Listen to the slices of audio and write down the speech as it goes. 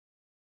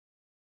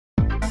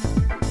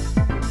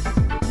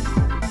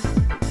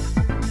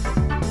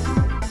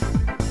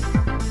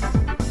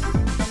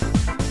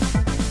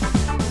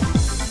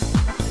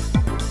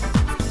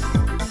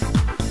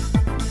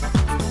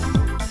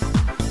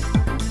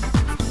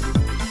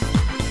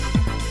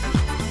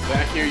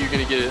here, you're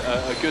going to get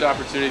a good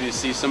opportunity to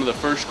see some of the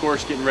first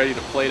course getting ready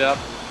to plate up.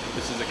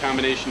 This is a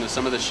combination of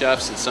some of the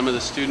chefs and some of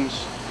the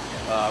students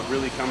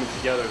really coming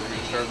together. They're going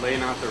to start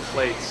laying out their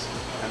plates,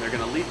 and they're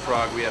going to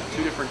leapfrog. We have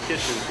two different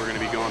kitchens we're going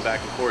to be going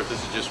back and forth.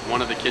 This is just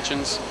one of the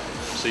kitchens.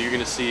 So you're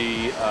going to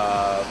see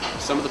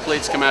some of the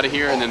plates come out of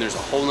here, and then there's a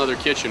whole other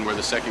kitchen where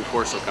the second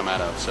course will come out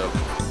of. So.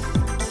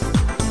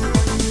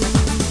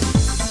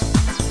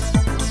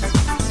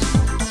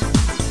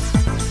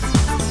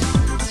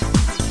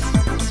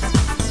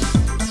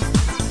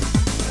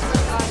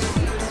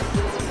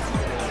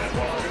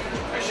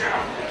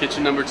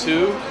 Kitchen number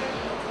 2.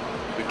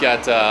 We've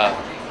got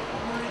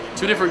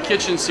two different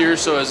kitchens here.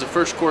 So as the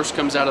first course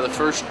comes out of the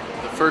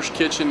first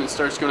kitchen and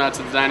starts going out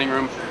to the dining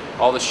room,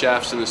 all the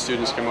chefs and the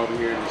students come over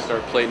here and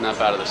start plating up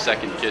out of the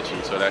second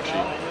kitchen. So it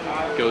actually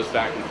goes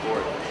back and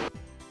forth.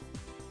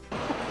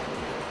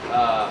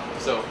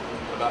 So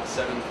about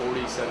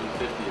 7:40,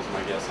 7:50 is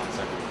my guess on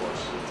second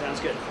course. Sounds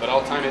good. But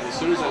I'll time it as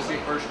soon as I see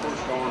first course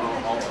going.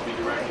 I'll be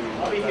directing.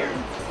 I'll be here.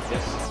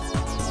 Yes.